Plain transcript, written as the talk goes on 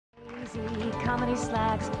Lazy comedy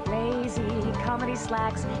slags, lazy comedy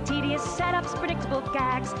slags, tedious setups, predictable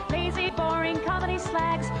gags, lazy boring comedy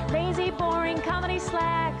slags, lazy boring comedy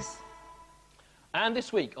slags. And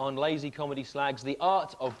this week on Lazy Comedy Slags, the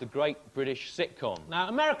art of the great British sitcom. Now,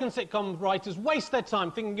 American sitcom writers waste their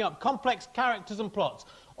time thinking up complex characters and plots.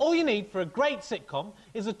 All you need for a great sitcom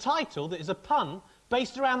is a title that is a pun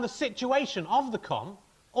based around the situation of the com,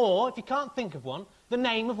 or, if you can't think of one, the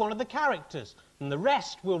name of one of the characters, and the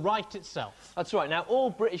rest will write itself. That's right. Now, all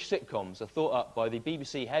British sitcoms are thought up by the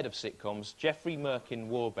BBC head of sitcoms, Geoffrey Merkin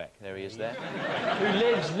Warbeck. There he is there. Who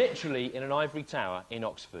lives literally in an ivory tower in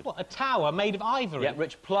Oxford. What, a tower made of ivory? Yeah,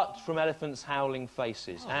 which plucked from elephants' howling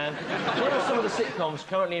faces. Oh. And here are some of the sitcoms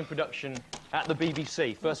currently in production at the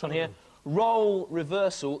BBC. First one here, Role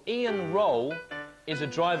Reversal. Ian Roll is a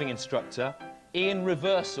driving instructor. Ian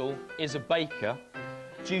Reversal is a baker.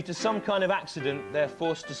 Due to some kind of accident, they're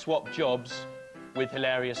forced to swap jobs with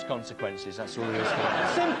hilarious consequences. That's all there is to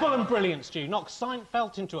it. Simple and brilliant, Stu. Knock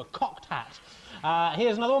Seinfeld into a cocked hat.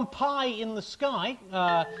 Here's another one, Pie in the Sky.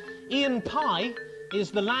 Ian Pie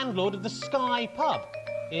is the landlord of the Sky pub.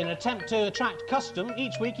 In an attempt to attract custom,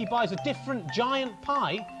 each week he buys a different giant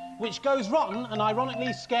pie, which goes rotten and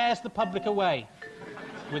ironically scares the public away,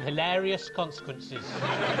 with hilarious consequences.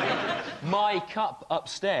 My Cup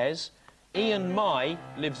Upstairs. Ian Mai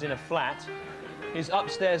lives in a flat. His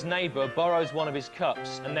upstairs neighbour borrows one of his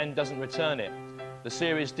cups and then doesn't return it. The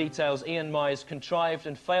series details Ian Mai's contrived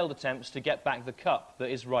and failed attempts to get back the cup that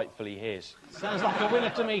is rightfully his. Sounds like a winner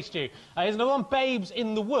to me, Stu. Here's another one, Babes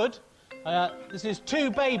in the Wood. This is two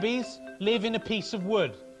babies live in a piece of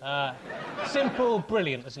wood. Simple,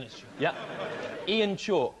 brilliant, isn't it, Stu? Yeah. Ian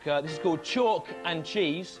Chalk. This is called Chalk and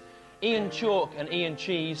Cheese. Ian Chalk and Ian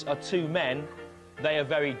Cheese are two men. They are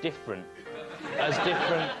very different. As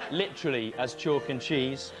different, literally, as chalk and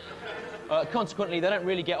cheese. Consequently, they don't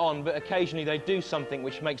really get on, but occasionally they do something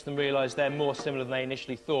which makes them realise they're more similar than they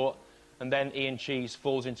initially thought, and then Ian Cheese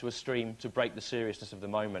falls into a stream to break the seriousness of the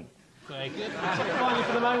moment. Very good. Finally,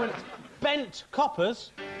 for the moment, Bent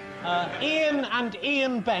Coppers. Ian and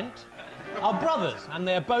Ian Bent are brothers, and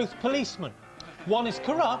they're both policemen. One is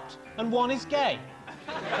corrupt, and one is gay.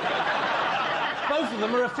 Both of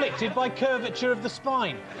them are afflicted by curvature of the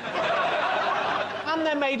spine. And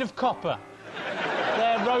they're made of copper.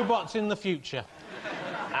 They're robots in the future.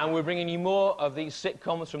 And we're bringing you more of these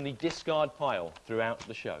sitcoms from the discard pile throughout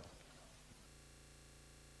the show.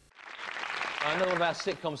 Another one of our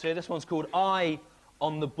sitcoms here. This one's called Eye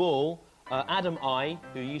on the Ball. Adam Eye,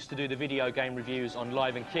 who used to do the video game reviews on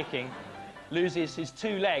Live and Kicking, loses his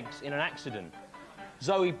two legs in an accident.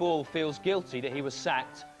 Zoe Ball feels guilty that he was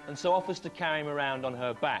sacked and so offers to carry him around on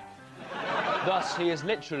her back. Thus, he is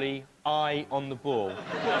literally eye on the ball.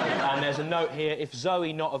 And there's a note here, if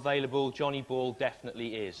Zoe not available, Johnny Ball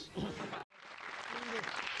definitely is.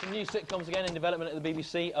 Some new sitcoms again in development at the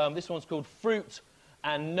BBC. This one's called Fruit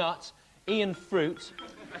and Nut. Ian Fruit,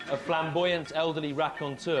 a flamboyant elderly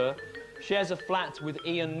raconteur, shares a flat with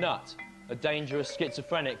Ian Nutt, a dangerous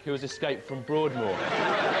schizophrenic who has escaped from Broadmoor.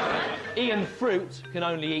 Ian Fruit can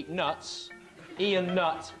only eat nuts. Ian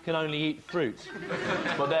Nutt can only eat fruit,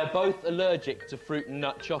 but they're both allergic to fruit and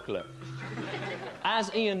nut chocolate. As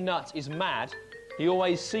Ian Nutt is mad, he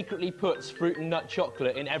always secretly puts fruit and nut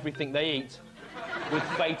chocolate in everything they eat, with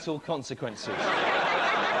fatal consequences.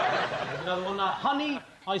 Another one, Honey,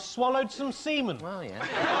 I Swallowed Some Semen. Well, yeah.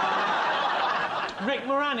 Rick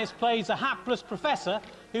Moranis plays a hapless professor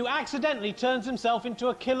who accidentally turns himself into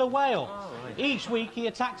a killer whale. Oh, right. Each week he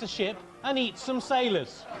attacks a ship and eats some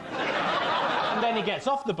sailors. And then he gets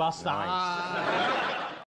off the bus. Nice.